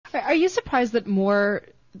Are you surprised that more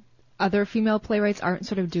other female playwrights aren't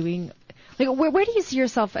sort of doing, like, where do you see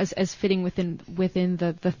yourself as fitting within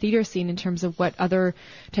the theater scene in terms of what other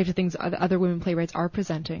types of things other women playwrights are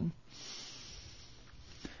presenting?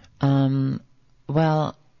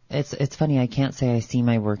 Well, it's funny. I can't say I see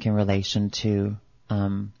my work in relation to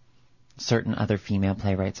certain other female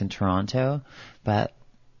playwrights in Toronto, but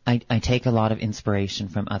I take a lot of inspiration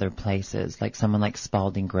from other places, like someone like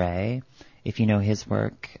Spalding Gray. If you know his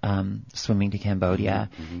work, Swimming to Cambodia,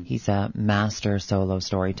 he's a master solo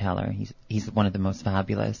storyteller. He's one of the most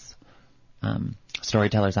fabulous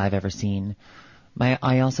storytellers I've ever seen.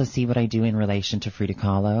 I also see what I do in relation to Frida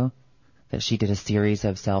Kahlo, that she did a series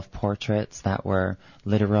of self-portraits that were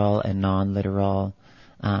literal and non-literal,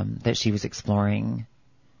 that she was exploring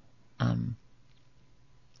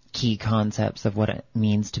key concepts of what it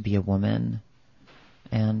means to be a woman.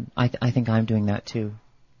 And I think I'm doing that too.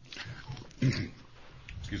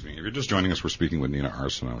 Excuse me. If you're just joining us, we're speaking with Nina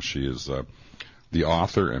Arsenault. She is the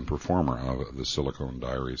author and performer of the Silicone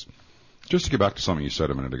Diaries. Just to get back to something you said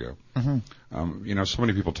a minute ago, so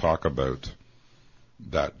many people talk about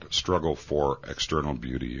that struggle for external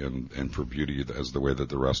beauty and for beauty as the way that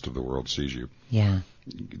the rest of the world sees you. Yeah.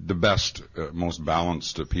 The best, most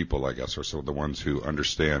balanced people, I guess, are so the ones who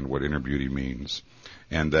understand what inner beauty means,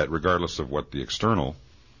 and that regardless of what the external,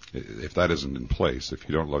 if that isn't in place, if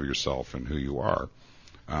you don't love yourself and who you are,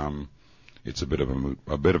 it's a bit of a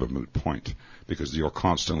moot point, because you'll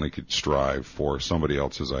constantly strive for somebody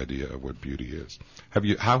else's idea of what beauty is.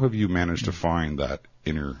 How have you managed to find that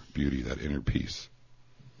inner beauty, that inner peace?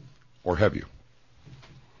 Or have you?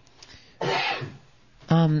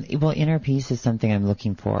 Well, inner peace is something I'm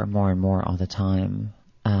looking for more and more all the time.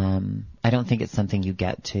 I don't think it's something you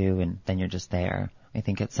get to and then you're just there. I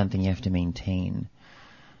think it's something you have to maintain.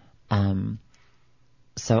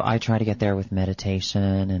 So I try to get there with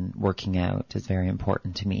meditation, and working out is very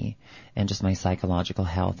important to me, and just my psychological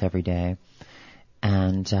health every day.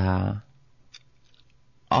 And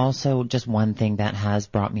also, just one thing that has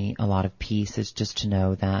brought me a lot of peace is just to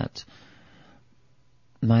know that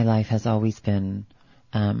my life has always been,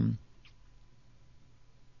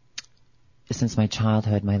 since my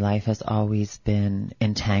childhood, my life has always been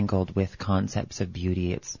entangled with concepts of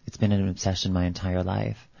beauty. It's been an obsession my entire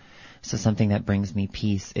life. So something that brings me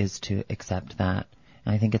peace is to accept that.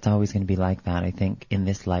 And I think it's always going to be like that. I think in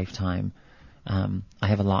this lifetime, I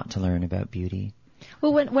have a lot to learn about beauty.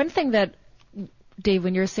 Well, one thing that, Dave,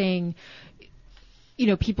 when you're saying,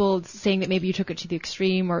 people saying that maybe you took it to the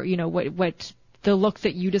extreme, or, what the look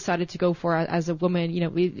that you decided to go for as a woman,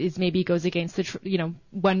 is maybe goes against the,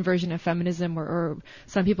 one version of feminism or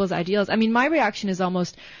some people's ideals. I mean, my reaction is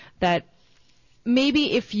almost that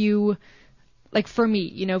maybe if you, like for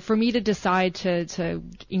me, for me to decide to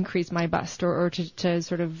increase my bust or to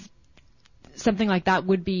sort of something like that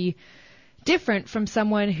would be different from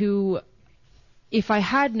someone who, if I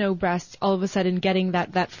had no breasts, all of a sudden getting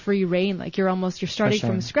that free reign, like you're starting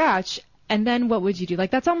from scratch, and then what would you do? Like,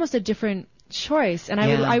 that's almost a different choice. And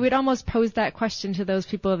I would almost pose that question to those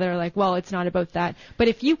people that are like, well, it's not about that. But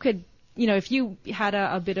if you could, if you had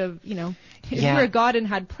a bit of, if you were a god and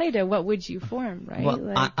had Play-Doh, what would you form, right?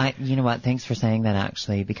 Well, I you know what? Thanks for saying that,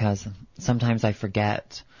 actually, because sometimes I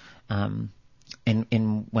forget, in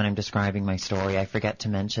when I'm describing my story, I forget to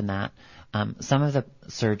mention that some of the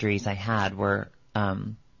surgeries I had were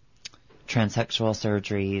transsexual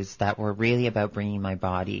surgeries that were really about bringing my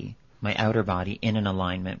body, my outer body, in an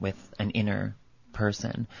alignment with an inner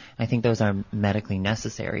person. I think those are medically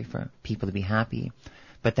necessary for people to be happy.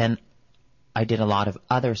 But then I did a lot of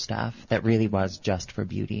other stuff that really was just for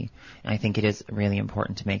beauty. And I think it is really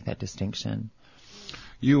important to make that distinction.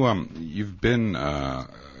 You've been on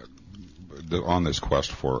this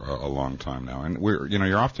quest for a long time now, and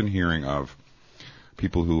you're often hearing of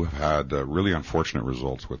people who have had really unfortunate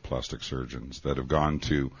results with plastic surgeons that have gone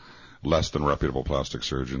to less than reputable plastic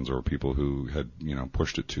surgeons, or people who had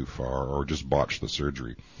pushed it too far or just botched the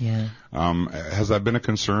surgery. Yeah. Has that been a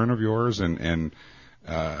concern of yours, and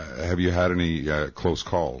have you had any close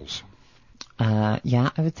calls? Yeah,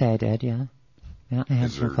 I would say I did, yeah. Yeah, I had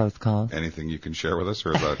some close calls. Anything you can share with us,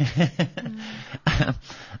 or is that?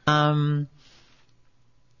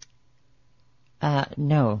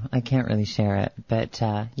 No, I can't really share it. But,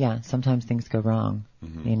 yeah, sometimes things go wrong,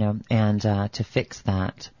 and to fix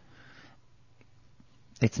that,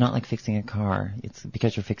 it's not like fixing a car. It's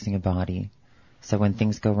because you're fixing a body. So when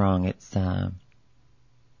things go wrong, it's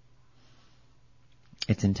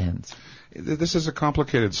intense. This is a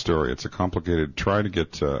complicated story. It's a complicated. Try to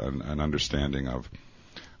get an understanding of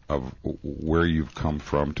of where you've come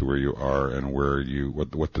from to where you are and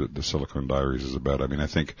what the Silicone Diaries is about. I mean, I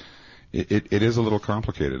think it is a little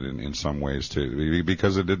complicated in some ways too,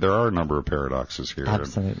 because there are a number of paradoxes here.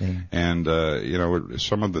 Absolutely. And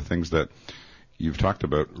some of the things that you've talked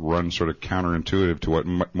about run sort of counterintuitive to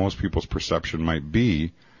what most people's perception might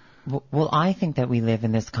be. Well, I think that we live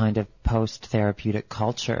in this kind of post-therapeutic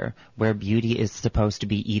culture where beauty is supposed to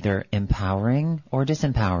be either empowering or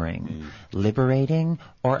disempowering, liberating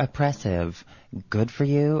or oppressive, good for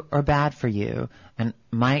you or bad for you. And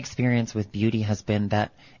my experience with beauty has been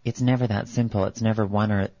that it's never that simple. It's never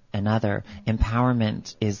one or another.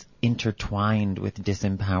 Empowerment is intertwined with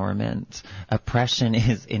disempowerment. Oppression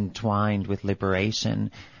is entwined with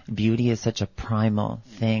liberation. Beauty is such a primal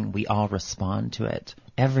thing. We all respond to it.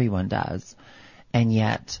 Everyone does. And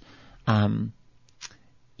yet, I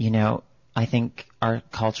think our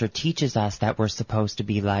culture teaches us that we're supposed to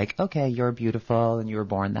be like, okay, you're beautiful and you were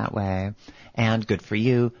born that way and good for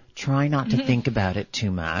you. Try not to think about it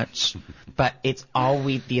too much. But it's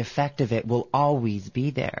always, the effect of it will always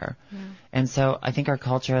be there. Yeah. And so I think our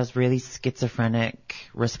culture has really schizophrenic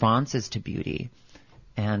responses to beauty.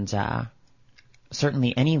 And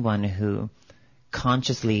certainly anyone who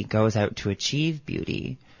consciously goes out to achieve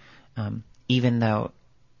beauty, even though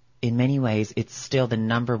in many ways it's still the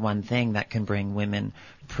number one thing that can bring women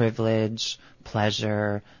privilege,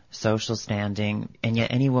 pleasure, social standing, and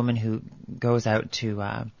yet any woman who goes out to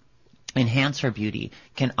enhance her beauty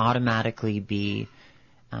can automatically be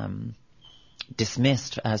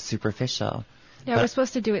dismissed as superficial. Yeah, we're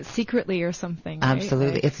supposed to do it secretly or something.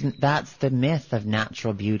 Absolutely. Right? That's the myth of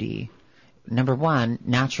natural beauty. Number one,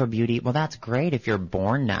 natural beauty, well, that's great if you're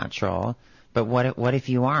born natural, but what if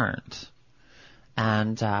you aren't?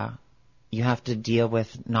 And you have to deal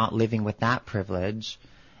with not living with that privilege.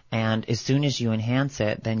 And as soon as you enhance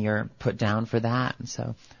it, then you're put down for that. And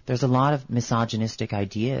so there's a lot of misogynistic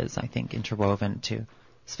ideas, I think, interwoven to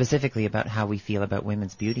specifically about how we feel about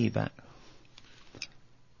women's beauty. But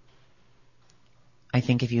I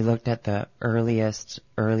think if you looked at the earliest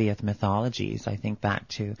mythologies, I think back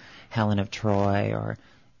to Helen of Troy or,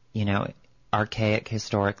 archaic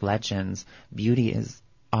historic legends, beauty is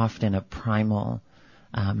often a primal,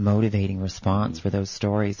 motivating response for those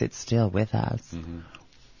stories. It's still with us. Mm-hmm.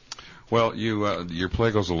 Well, your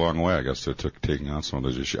play goes a long way, I guess, to taking on some of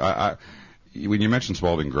those issues. When you mentioned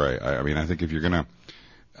Spalding Gray, I think if you're gonna,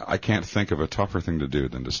 I can't think of a tougher thing to do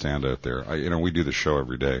than to stand out there. We do the show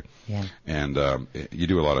every day, yeah. And you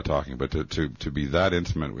do a lot of talking, but to be that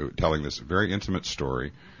intimate, telling this very intimate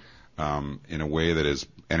story in a way that is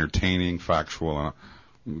entertaining, factual,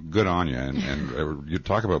 good on you. And you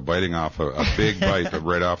talk about biting off a big bite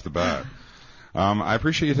right off the bat. I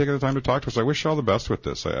appreciate you taking the time to talk to us. I wish you all the best with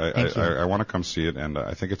this. I want to come see it, and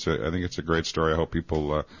I think it's a great story. I hope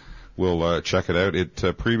people will check it out. It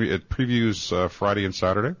previews Friday and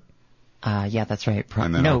Saturday. Yeah, that's right.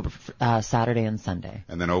 Saturday and Sunday.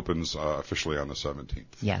 And then opens officially on the 17th.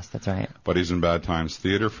 Yes, that's right. Buddies in Bad Times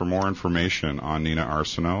Theater. For more information on Nina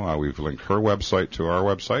Arsenault, we've linked her website to our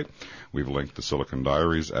website. We've linked the Silicone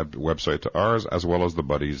Diaries website to ours, as well as the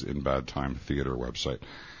Buddies in Bad Time Theater website.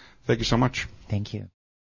 Thank you so much. Thank you.